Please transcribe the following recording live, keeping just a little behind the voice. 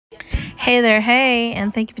Hey there, hey,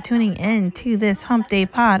 and thank you for tuning in to this Hump Day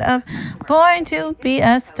pod of Born to Be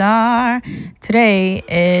a Star. Today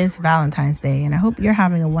is Valentine's Day, and I hope you're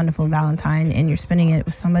having a wonderful Valentine and you're spending it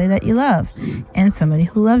with somebody that you love and somebody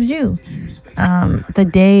who loves you. The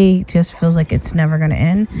day just feels like it's never going to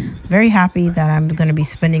end. Very happy that I'm going to be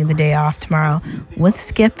spending the day off tomorrow with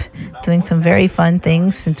Skip, doing some very fun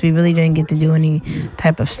things since we really didn't get to do any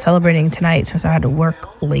type of celebrating tonight since I had to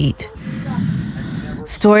work late.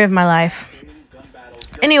 Story of my life.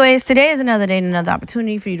 Anyways, today is another day and another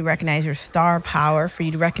opportunity for you to recognize your star power, for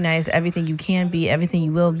you to recognize everything you can be, everything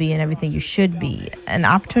you will be, and everything you should be. An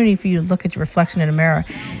opportunity for you to look at your reflection in the mirror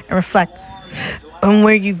and reflect on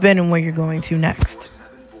where you've been and where you're going to next.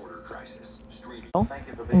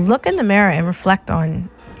 Look in the mirror and reflect on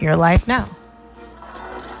your life now.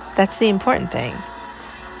 That's the important thing.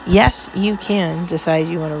 Yes, you can decide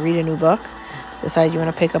you want to read a new book, decide you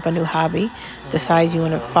want to pick up a new hobby, decide you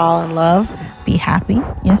want to fall in love, be happy.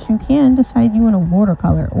 Yes, you can decide you want to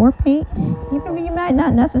watercolor or paint. Even if you might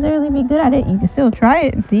not necessarily be good at it, you can still try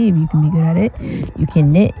it and see if you can be good at it. You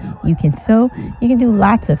can knit, you can sew, you can do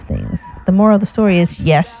lots of things. The moral of the story is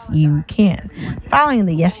yes, you can. Following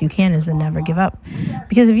the yes, you can is to never give up.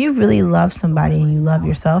 Because if you really love somebody and you love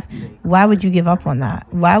yourself, why would you give up on that?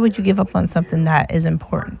 Why would you give up on something that is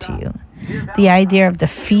important to you? The idea of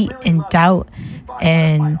defeat and doubt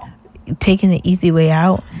and taking the easy way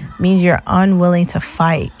out means you're unwilling to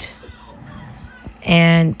fight.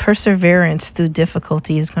 And perseverance through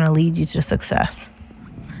difficulty is going to lead you to success.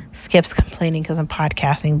 Skip's complaining because I'm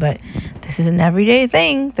podcasting, but this is an everyday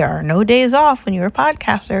thing. There are no days off when you're a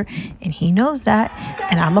podcaster, and he knows that,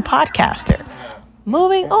 and I'm a podcaster.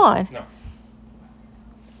 Moving on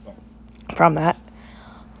from that.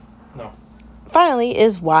 Finally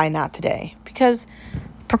is why not today? Because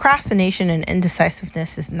procrastination and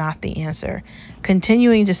indecisiveness is not the answer.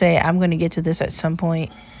 Continuing to say, I'm going to get to this at some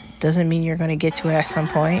point, doesn't mean you're going to get to it at some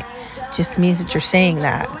point. Just means that you're saying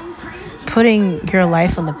that. Putting your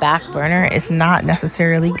life on the back burner is not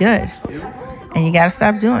necessarily good. And you got to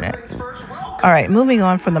stop doing it. All right, moving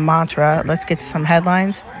on from the mantra, let's get to some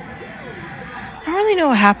headlines. I don't really know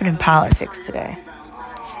what happened in politics today.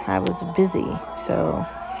 I was busy, so...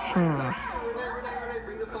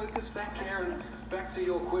 Back to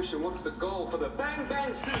your question, what's the goal for the Bang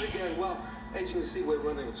Bang Scissor Gang? Well, as you can see, we're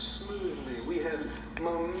running smoothly. We have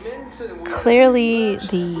momentum. Clearly,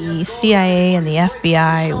 the CIA and the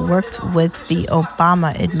FBI worked with the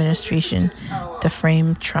Obama administration to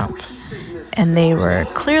frame Trump. And they were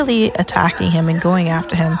clearly attacking him and going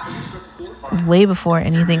after him way before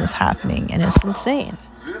anything was happening. And it's insane.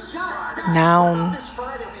 Now,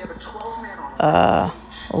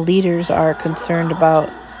 leaders are concerned about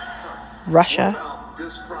Russia,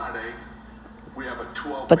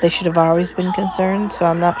 but they should have always been concerned, so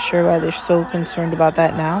I'm not sure why they're so concerned about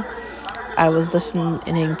that now. I was listening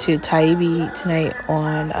to Taibbi tonight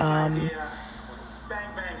on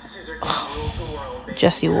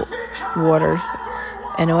Jesse Waters,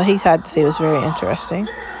 and what he had to say was very interesting.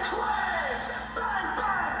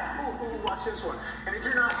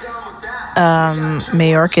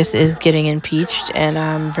 Mayorkas is getting impeached, and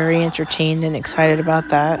I'm very entertained and excited about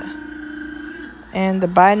that. And the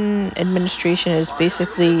Biden administration is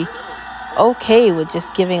basically okay with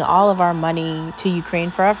just giving all of our money to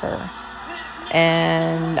Ukraine forever.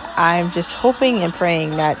 And I'm just hoping and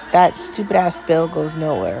praying that that stupid ass bill goes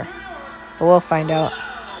nowhere. But we'll find out.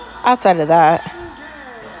 Outside of that,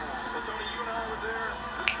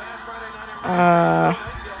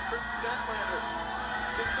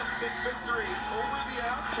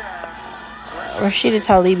 Rashida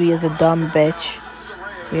Tlaib is a dumb bitch.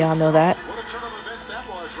 We all know that.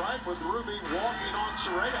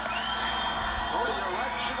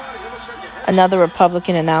 Another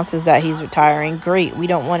Republican announces that he's retiring. Great. We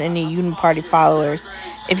don't want any Union Party followers.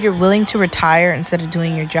 If you're willing to retire instead of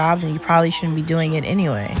doing your job, then you probably shouldn't be doing it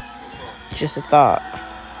anyway. Just a thought.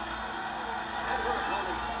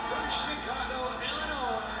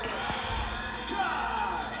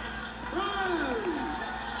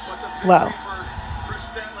 Well,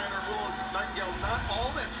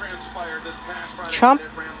 Trump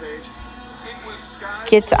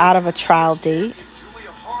gets out of a trial date.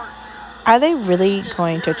 Are they really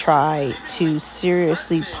going to try to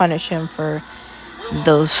seriously punish him for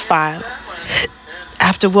those files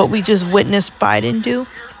after what we just witnessed Biden do?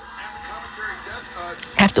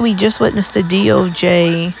 After we just witnessed the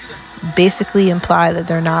DOJ basically imply that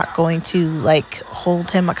they're not going to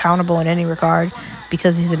hold him accountable in any regard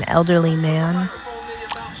because he's an elderly man.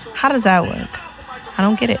 How does that work? I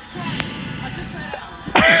don't get it.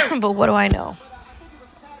 But what do I know?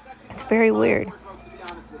 It's very weird.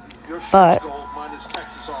 But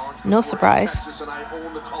no surprise.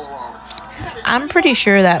 I'm pretty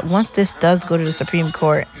sure that once this does go to the Supreme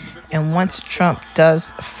Court, and once Trump does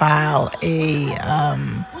file a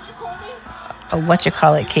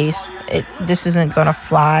case, this isn't going to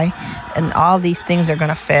fly, and all these things are going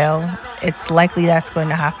to fail. It's likely that's going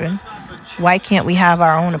to happen. Why can't we have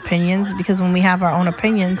our own opinions? Because when we have our own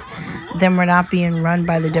opinions, then we're not being run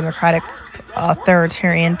by the Democratic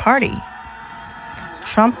authoritarian party.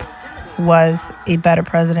 Trump was a better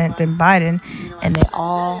president than Biden, and they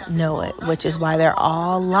all know it, which is why they're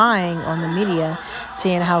all lying on the media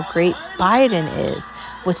saying how great Biden is,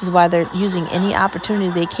 which is why they're using any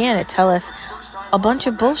opportunity they can to tell us a bunch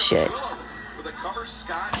of bullshit.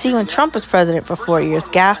 See, when Trump was president for 4 years,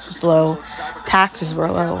 gas was low, taxes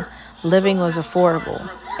were low, living was affordable.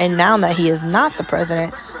 And now that he is not the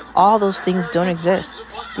president, all those things don't exist.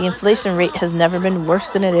 The inflation rate has never been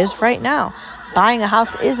worse than it is right now. Buying a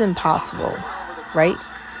house is impossible, right?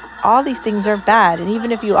 All these things are bad. And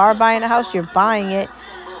even if you are buying a house, you're buying it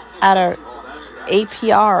at a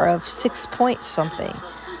APR of 6 point something.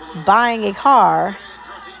 Buying a car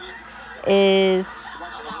is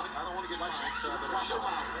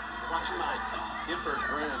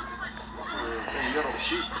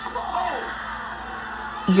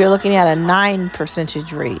you're looking at a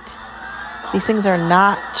 9% rate. These things are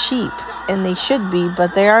not cheap, and they should be,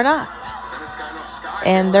 but they are not.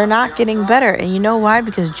 And they're not getting better. And you know why?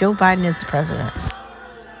 Because Joe Biden is the president.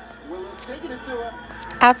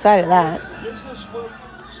 Outside of that,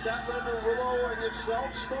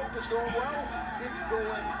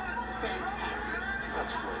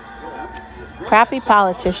 crappy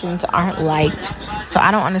politicians aren't liked, so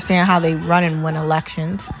I don't understand how they run and win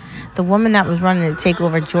elections. The woman that was running to take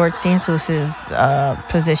over George Santos's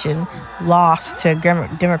position lost to a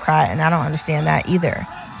Democrat, and I don't understand that either.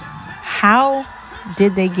 How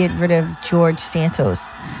did they get rid of George Santos?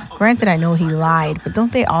 Granted, I know he lied, but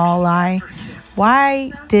don't they all lie?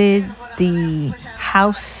 Why did the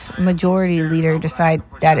House Majority Leader decide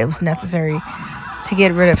that it was necessary to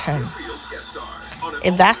get rid of him?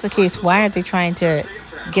 If that's the case, why aren't they trying to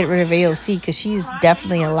get rid of AOC? Because she's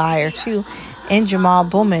definitely a liar too. And Jamal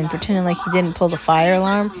Bowman pretending like he didn't pull the fire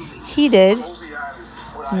alarm. He did.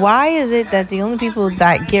 Why is it that the only people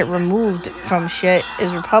that get removed from shit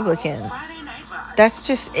is Republicans? That's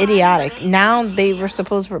just idiotic. Now they were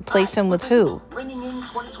supposed to replace him with who?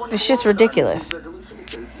 This shit's ridiculous.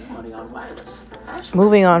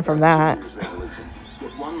 Moving on from that,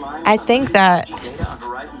 I think that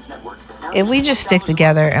if we just stick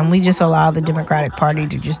together and we just allow the Democratic Party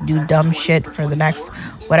to just do dumb shit for the next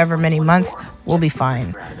whatever many months, we'll be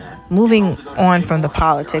fine. Moving on from the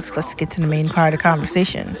politics, let's get to the main part of the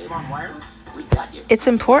conversation. It's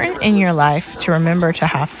important in your life to remember to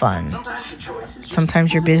have fun.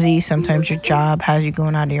 Sometimes you're busy, sometimes your job has you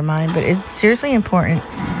going out of your mind, but it's seriously important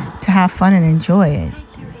to have fun and enjoy it.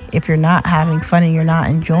 If you're not having fun and you're not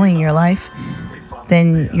enjoying your life,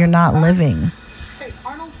 then you're not living.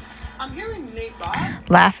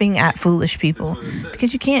 Laughing at foolish people,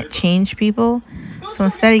 because you can't change people. So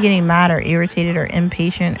instead of getting mad or irritated or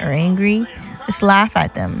impatient or angry, just laugh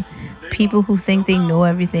at them. People who think they know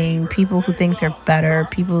everything, people who think they're better,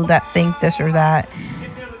 people that think this or that,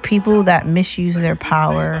 people that misuse their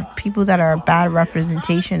power, people that are a bad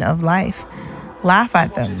representation of life. Laugh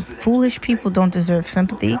at them. Foolish people don't deserve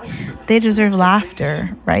sympathy. They deserve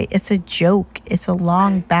laughter, right? It's a joke. It's a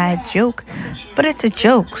long, bad joke, but it's a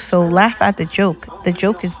joke. So laugh at the joke. The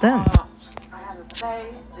joke is them.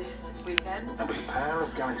 And with the power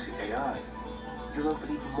of Galaxy AI, you'll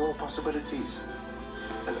open even more possibilities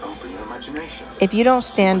and open your imagination. If you don't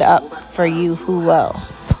stand up for you, who will?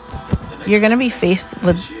 You're going to be faced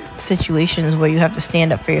with situations where you have to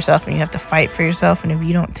stand up for yourself and you have to fight for yourself, and if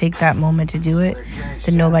you don't take that moment to do it,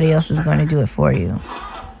 then nobody else is going to do it for you.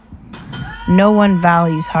 No one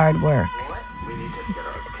values hard work.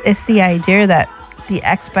 It's the idea that the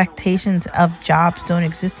expectations of jobs don't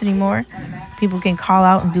exist anymore. People can call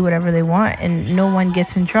out and do whatever they want and no one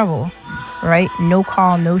gets in trouble, right? No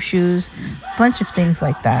call, no shoes, bunch of things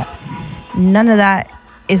like that. None of that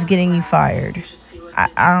is getting you fired.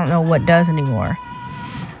 I don't know what does anymore.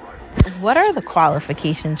 What are the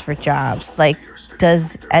qualifications for jobs? Like, does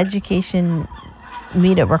education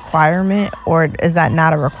meet a requirement, or is that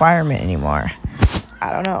not a requirement anymore?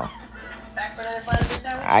 I don't know.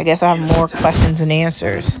 I guess I have more questions than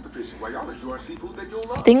answers.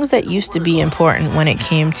 Things that used to be important when it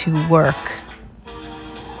came to work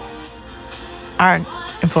aren't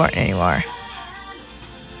important anymore.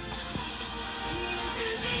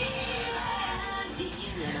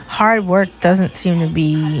 Hard work doesn't seem to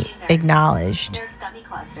be acknowledged.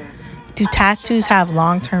 Do tattoos have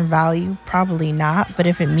long-term value? Probably not, but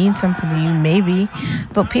if it means something to you, maybe.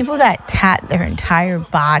 But people that tat their entire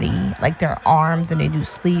body, like their arms, and they do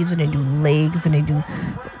sleeves, and they do legs, and they do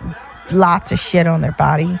lots of shit on their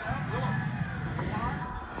body.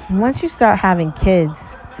 Once you start having kids,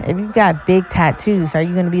 if you've got big tattoos, are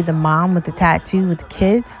you going to be the mom with the tattoo with the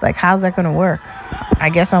kids? Like, how's that going to work? I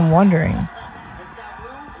guess I'm wondering.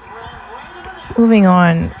 Moving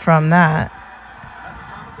on from that,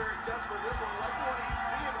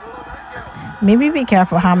 maybe be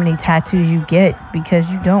careful how many tattoos you get, because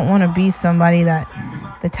you don't want to be somebody that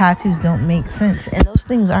the tattoos don't make sense. And those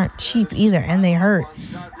things aren't cheap either, and they hurt.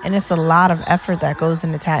 And it's a lot of effort that goes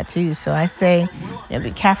into tattoos. So I say,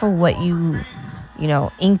 be careful what you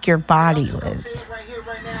ink your body with.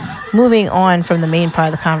 Moving on from the main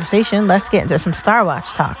part of the conversation, let's get into some Star Watch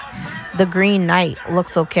talk. The Green Knight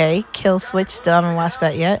looks okay. Kill Switch, still haven't watched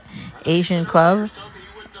that yet. Asian Club,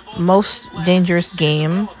 Most Dangerous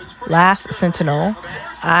Game, Last Sentinel.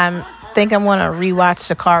 I think I'm going to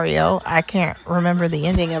rewatch Sicario. I can't remember the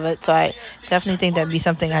ending of it, so I definitely think that'd be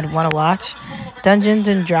something I'd want to watch. Dungeons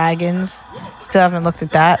and Dragons, still haven't looked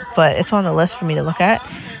at that, but it's on the list for me to look at.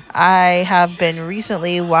 I have been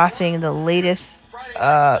recently watching the latest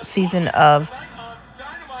season of,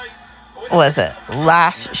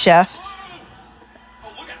 Last Chef?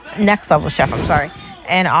 Next Level Chef, I'm sorry.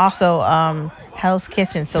 And also Hell's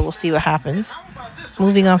Kitchen, so we'll see what happens.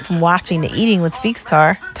 Moving on from watching to eating with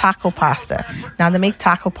Speakstar, taco pasta. Now, to make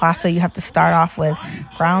taco pasta, you have to start off with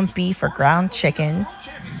ground beef or ground chicken.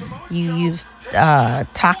 You use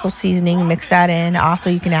taco seasoning, mix that in. Also,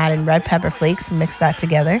 you can add in red pepper flakes, mix that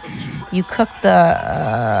together. You cook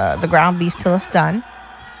the ground beef till it's done.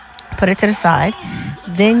 Put it to the side.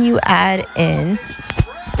 Then you add in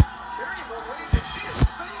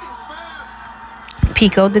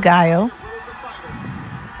pico de gallo,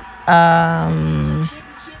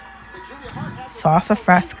 salsa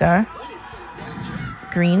fresca,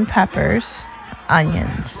 green peppers,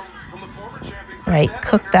 onions. Right?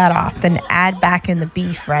 Cook that off. Then add back in the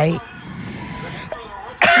beef, right?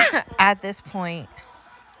 At this point,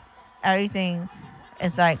 everything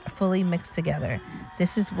is like fully mixed together.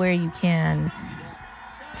 This is where you can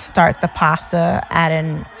start the pasta, add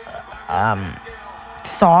in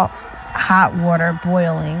salt, hot water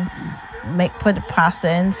boiling. Put the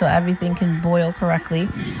pasta in so everything can boil correctly.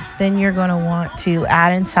 Then you're going to want to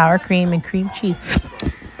add in sour cream and cream cheese.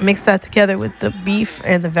 Mix that together with the beef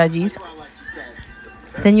and the veggies.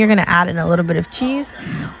 Then you're going to add in a little bit of cheese.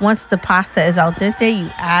 Once the pasta is al dente, you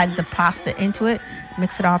add the pasta into it,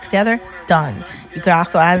 mix it all together, done. You could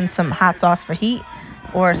also add in some hot sauce for heat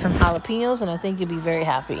or some jalapenos, and I think you'll be very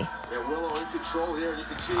happy.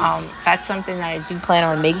 That's something that I do plan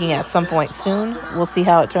on making at some point soon. We'll see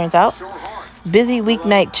how it turns out. Busy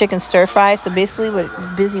weeknight chicken stir fry. So basically with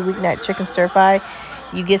busy weeknight chicken stir fry,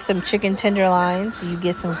 you get some chicken tenderloins, you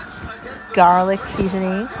get some garlic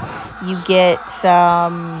seasoning, you get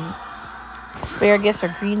some asparagus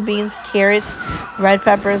or green beans, carrots, red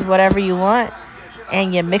peppers, whatever you want,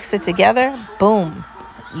 and you mix it together. Boom.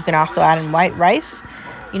 You can also add in white rice.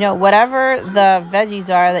 Whatever the veggies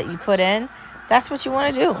are that you put in, that's what you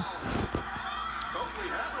want to do.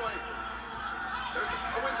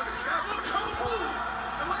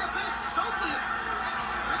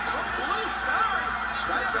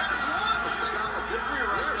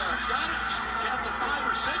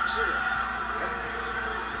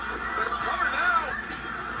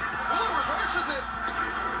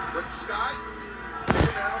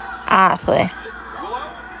 Honestly,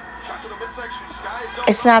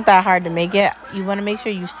 it's not that hard to make it. You want to make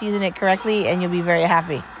sure you season it correctly, and you'll be very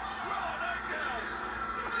happy.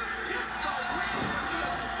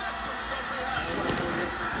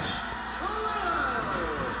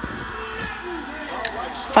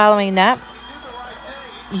 Following that,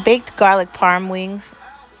 baked garlic parm wings.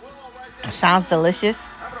 Sounds delicious.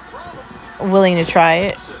 Willing to try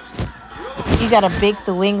it. You gotta bake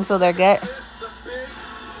the wings so they're good.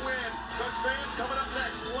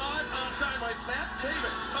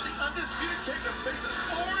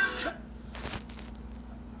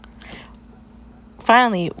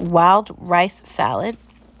 Finally, wild rice salad.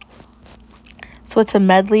 So it's a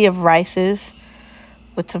medley of rices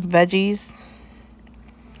with some veggies.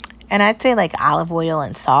 And I'd say like olive oil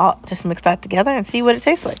and salt. Just mix that together and see what it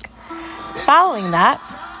tastes like. Following that,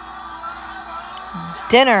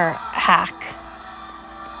 dinner hack.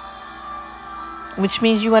 Which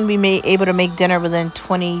means you want to be able to make dinner within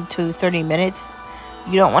 20 to 30 minutes.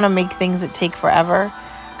 You don't want to make things that take forever,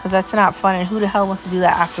 because that's not fun. And who the hell wants to do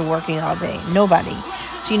that after working all day? Nobody.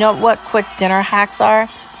 So you know what quick dinner hacks are?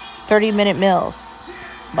 30-minute meals.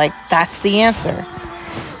 Like, that's the answer.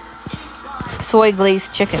 Soy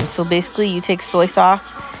glazed chicken. So basically you take soy sauce,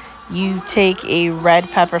 you take a red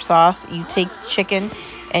pepper sauce, you take chicken,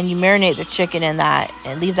 and you marinate the chicken in that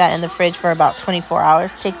and leave that in the fridge for about 24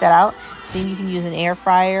 hours. Take that out. Then you can use an air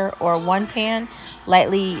fryer or one pan.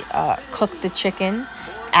 Lightly cook the chicken.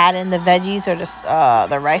 Add in the veggies or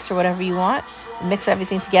the rice or whatever you want. Mix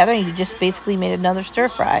everything together, and you just basically made another stir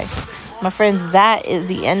fry. My friends, that is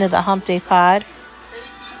the end of the Hump Day Pod.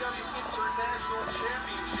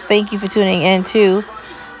 Thank you for tuning in to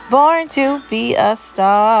Born to Be a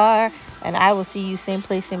Star. And I will see you same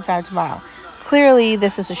place, same time tomorrow. Clearly,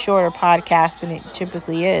 this is a shorter podcast than it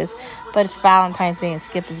typically is, but it's Valentine's Day and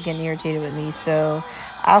Skip is getting irritated with me. So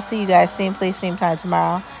I'll see you guys same place, same time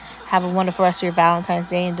tomorrow. Have a wonderful rest of your Valentine's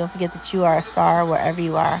Day, and don't forget that you are a star wherever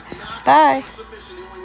you are. Bye.